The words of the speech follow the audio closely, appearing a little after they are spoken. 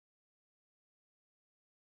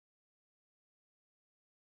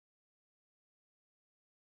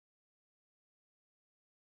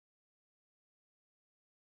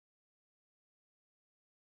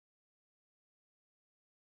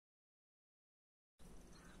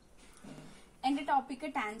എന്റെ topic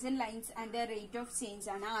tangent lines and rate of change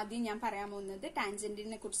ആണ്. ആദ്യം ഞാൻ പറയാൻ പോകുന്നത്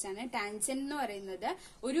ടാൻജന്റിനെ കുറിച്ചാണ്. ടാൻജന്റ് എന്ന് പറയുന്നത്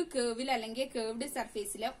ഒരു കേർവിൽ അല്ലെങ്കിൽ കേർവ്ഡ്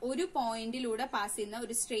സർഫേസിൽ ഒരു പോയിന്റിലൂടെ പാസ് ചെയ്യുന്ന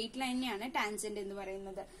ഒരു സ്ട്രെയിറ്റ് ലൈനെയാണ് ടാൻജന്റ് എന്ന്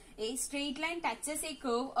പറയുന്നത്. A straight line touches a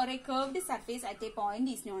curve or a curved surface at a point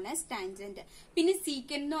is known as tangent. പിന്നെ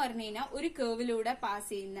secant എന്ന് പറഞ്ഞു കഴിഞ്ഞാൽ ഒരു കേർവിലൂടെ പാസ്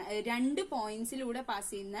ചെയ്യുന്ന രണ്ട് പോയിന്റ്സിലൂടെ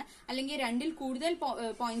പാസ് ചെയ്യുന്ന അല്ലെങ്കിൽ രണ്ടിൽ കൂടുതൽ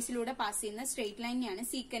പോയിന്റ്സിലൂടെ പാസ് ചെയ്യുന്ന സ്ട്രെയിറ്റ് ലൈനെയാണ്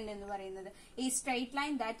secant എന്ന് പറയുന്നത്. A straight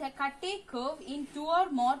line that cut a curve in two or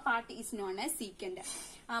more part is known as secant.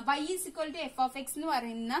 Y is equal to f of x എന്ന്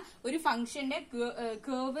പറയുന്ന ഒരു ഫംഗ്ഷന്റെ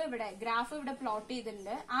കേർവ് ഇവിടെ ഗ്രാഫ് ഇവിടെ പ്ലോട്ട്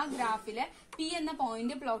ചെയ്തിട്ടുണ്ട്. ആ ഗ്രാഫില് പി എന്ന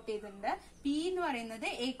പോയിന്റ് പ്ലോട്ട് ചെയ്തിട്ടുണ്ട്. പി എന്ന് പറയുന്നത്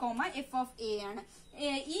a, f of a ആണ്.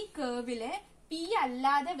 ഈ കേർവില് പി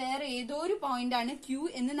അല്ലാതെ വേറെ ഏതോ ഒരു പോയിന്റ് ആണ് ക്യൂ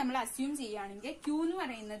എന്ന് നമ്മൾ അസ്യൂം ചെയ്യുകയാണെങ്കിൽ ക്യൂ എന്ന്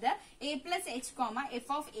പറയുന്നത് a plus H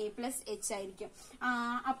F of A plus H ആയിരിക്കും.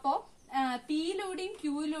 അപ്പോ പിയിലൂടെയും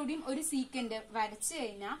ക്യൂയിലൂടെയും ഒരു സീക്കന്റ് വരച്ചു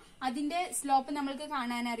കഴിഞ്ഞാൽ അതിന്റെ സ്ലോപ്പ് നമ്മൾക്ക്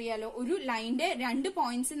കാണാൻ അറിയാലോ. ഒരു ലൈനിന്റെ രണ്ട്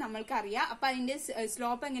പോയിന്റ്സ് നമ്മൾക്ക് അറിയാം. അപ്പൊ അതിന്റെ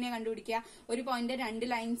സ്ലോപ്പ് എങ്ങനെയാ കണ്ടുപിടിക്കുക? ഒരു പോയിന്റ് രണ്ട്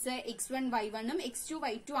ലൈൻസ് x1 y1 ഉം x2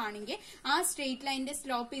 y2 ആണെങ്കിൽ ആ സ്ട്രെയിറ്റ് ലൈനിന്റെ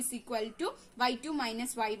slope is equal to y2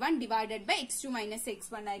 minus y1 divided by x2 minus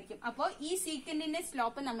x1 ആയിരിക്കും. അപ്പോൾ ഈ സീക്കന്റിന്റെ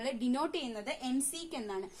സ്ലോപ്പ് നമ്മൾ ഡിനോട്ട് ചെയ്യുന്നത് എം സീക്ക്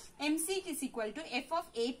എന്നാണ്. M seek is equal to F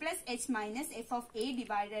of A plus H minus F of A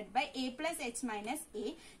divided by A plus H minus A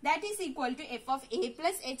that is equal to f of a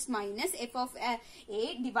plus h minus f of a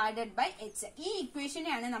divided by h. ഈ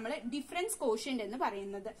ഇക്വേഷനെയാണ് നമ്മൾ difference quotient എന്ന്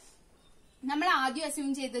പറയുന്നത്. നമ്മൾ ആദ്യം assume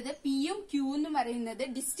ചെയ്തത് പിയും Q എന്ന് പറയുന്നത്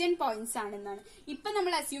ഡിസ്റ്റന്റ് പോയിന്റ്സ് ആണെന്നാണ്. ഇപ്പൊ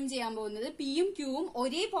നമ്മൾ അസ്യൂം ചെയ്യാൻ പോകുന്നത് പിയും ക്യൂവും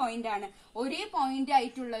ഒരേ പോയിന്റ് ആണ്. ഒരേ പോയിന്റ്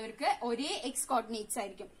ആയിട്ടുള്ളവർക്ക് ഒരേ എക്സ് കോർഡിനേറ്റ്സ്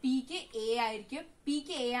ആയിരിക്കും. പിക്ക് എ ആയിരിക്കും,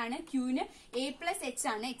 പിക്ക് എ ആണ്, ക്യൂവിന് എ പ്ലസ് എച്ച്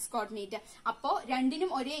ആണ് എക്സ് കോർഡിനേറ്റ്. അപ്പോ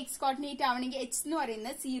രണ്ടിനും ഒരേ എക്സ് കോർഡിനേറ്റ് ആവണമെങ്കിൽ എച്ച് എന്ന്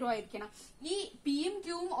പറയുന്നത് 0 ആയിരിക്കണം. ഈ പിയും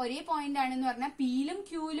ക്യൂവും ഒരേ പോയിന്റ് ആണെന്ന് പറഞ്ഞാൽ പിയിലും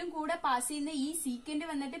ക്യൂവിലും കൂടെ പാസ് ചെയ്യുന്ന ഈ സീക്കന്റ്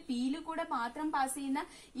വന്നിട്ട് പിയിൽ കൂടെ മാത്രം പാസ് ചെയ്യുന്ന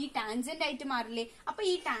ഈ ടാൻജന്റ് ആയിട്ട് മാറില്ലേ? അപ്പൊ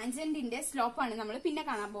ഈ ടാൻജന്റിന്റെ സ്ലോപ്പ് ആണ് നമ്മൾ പിന്നെ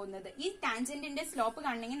കാണാൻ പോകുന്നത്. ഈ ടാൻജന്റിന്റെ സ്ലോപ്പ്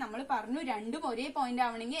കാണണമെങ്കിൽ നമ്മൾ പറഞ്ഞു രണ്ടും ഒരേ പോയിന്റ്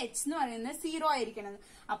ആവണമെങ്കിൽ എച്ച് എന്ന് പറയുന്നത് 0 ആയിരിക്കണം.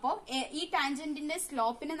 അപ്പോ ഈ ടാൻജന്റിന്റെ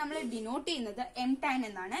സ്ലോപ്പിനെ നമ്മൾ ഡിനോട്ട് ചെയ്യുന്നത് എം ടാൻ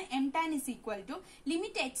എന്നാണ്. M tan is equal to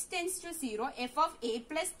limit H tense to 0 F of A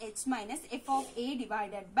plus H minus F of A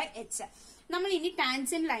divided by H. നമ്മൾ ഇനി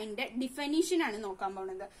ടാൻജന്റ് ലൈനിന്റെ ഡിഫിനിഷൻ ആണ് നോക്കാൻ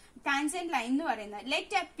പോകുന്നത്. ടാൻജന്റ് ലൈൻ എന്ന് പറയുന്നത്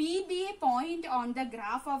let P B A point on the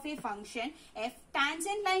graph of A function F.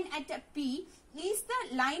 Tangent line at P is the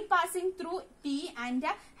line passing through P and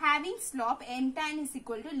having slope m tan is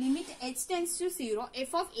equal to limit h tends to 0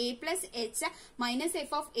 f of a plus h minus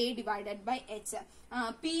f of a divided by h.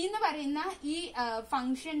 P എന്ന് പറയുന്ന ഈ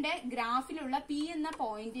ഫംഗ്ഷന്റെ ഗ്രാഫിലുള്ള P എന്ന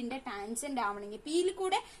പോയിന്റിന്റെ tangent ആവണമെങ്കിൽ പിയിൽ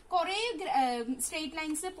കൂടെ കുറെ സ്ട്രെയിറ്റ്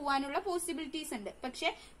ലൈൻസ് പോകാനുള്ള പോസിബിലിറ്റീസ് ഉണ്ട്. പക്ഷെ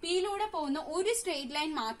പിയിലൂടെ പോകുന്ന ഒരു സ്ട്രെയിറ്റ്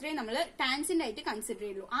ലൈൻ മാത്രമേ നമ്മൾ ടാൻജന്റ് ആയിട്ട് കൺസിഡർ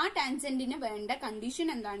ചെയ്യുള്ളൂ. ആ ടാൻജന്റിന് വേണ്ട കണ്ടീഷൻ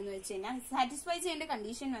എന്താണെന്ന് വെച്ച് കഴിഞ്ഞാൽ സാറ്റിസ്ഫൈ ചെയ്യേണ്ട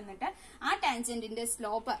കണ്ടീഷൻ വന്നിട്ട് ആ ടാൻജന്റിന്റെ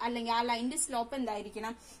സ്ലോപ്പ് അല്ലെങ്കിൽ ആ ലൈനിന്റെ സ്ലോപ്പ്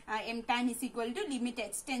എന്തായിരിക്കണം? M tan is equal to limit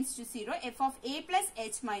H tense to 0 F of A plus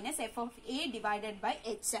H minus F of A divided by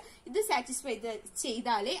H. ഇത് സാറ്റിസ്ഫൈ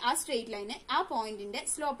ചെയ്താലേ ആ സ്ട്രെയിറ്റ് ലൈന് ആ പോയിന്റിന്റെ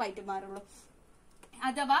സ്ലോപ്പ് ആയിട്ട് മാറുള്ളൂ.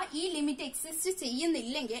 അഥവാ ഈ ലിമിറ്റ് എക്സിസ്റ്റ്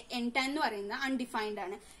ചെയ്യുന്നില്ലെങ്കിൽ എം ടാൻ എന്ന് പറയുന്നത് അൺഡിഫൈൻഡ്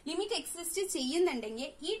ആണ്. ലിമിറ്റ് എക്സിസ്റ്റ് ചെയ്യുന്നുണ്ടെങ്കിൽ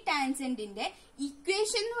ഈ ടാൻജന്റിന്റെ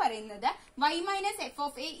ഇക്വേഷൻ എന്ന് പറയുന്നത് y minus F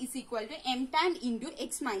of A is equal to M tan into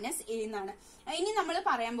X minus A എന്നാണ്. ഇനി നമ്മൾ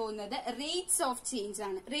പറയാൻ പോകുന്നത് റേറ്റ്സ് ഓഫ് ചേഞ്ച്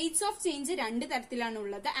ആണ്. റേറ്റ്സ് ഓഫ് ചേഞ്ച് രണ്ട് തരത്തിലാണ്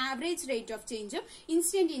ഉള്ളത്. Average rate of ചേഞ്ചും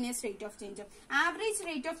instantaneous rate of ചേഞ്ചും. Average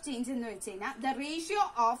rate of change എന്ന് വെച്ച് കഴിഞ്ഞാൽ the ratio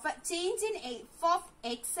of change in F of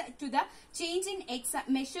X to the change in X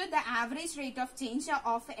measure the average rate of change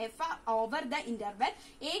of F over the interval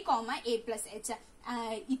a, plus h.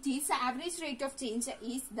 It is average rate of change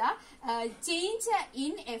is the change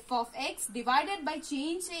in f of x divided by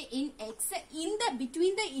change in x in the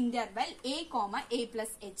between the interval a,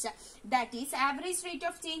 plus h. That is average rate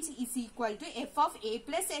of change is equal to f of a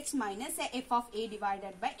plus h minus f of a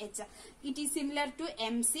divided by h. It is similar to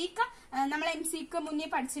mseq. നമ്മൾ mseq മുന്നേ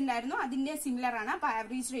പഠിച്ചിട്ടുണ്ടായിരുന്നു, അതിന്റെ similar ആണ്. അപ്പൊ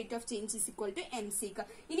average rate of change is equal to mseq.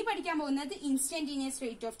 ഇനി പഠിക്കാൻ പോകുന്നത് instantaneous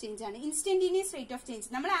rate of change ആണ്. Instantaneous rate of change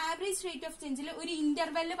നമ്മൾ ആവറേജ് റേറ്റ് ഓഫ് ചേഞ്ചിൽ ഒരു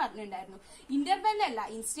ഇന്റർവെല്ല് പറഞ്ഞിട്ടുണ്ടായിരുന്നു. ഇന്റർവെല്ല് അല്ല,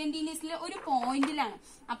 ഇൻസ്റ്റന്റീനിയസിൽ ഒരു പോയിന്റിലാണ്.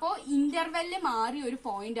 അപ്പോ ഇന്റർവെല്ല് മാറി ഒരു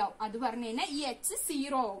പോയിന്റ് ആവും. അത് പറഞ്ഞു കഴിഞ്ഞാൽ ഈ എച്ച്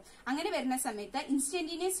 0 ആവും. അങ്ങനെ വരുന്ന സമയത്ത്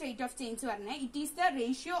ഇൻസ്റ്റന്റീനിയസ് റേറ്റ് ഓഫ് ചേഞ്ച് പറഞ്ഞാൽ it is the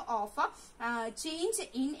ratio of change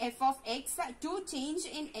in F of X to change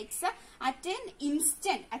in X at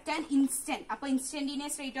an instant. അപ്പൊ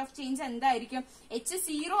ഇൻസ്റ്റന്റീനിയസ് റേറ്റ് ഓഫ് ചേഞ്ച് എന്തായിരിക്കും? എച്ച്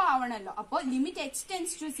 0 ആവണല്ലോ. അപ്പൊ limit H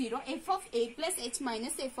tense to 0 F of A plus H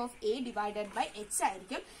minus F of A divided by H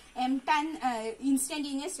ആയിരിക്കും M tan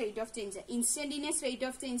instantaneous rate of change. Instantaneous rate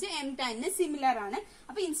of change M ടാനിന് similar ആണ്.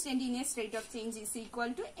 അപ്പൊ instantaneous rate of change is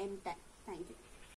equal to M tan. Thank you.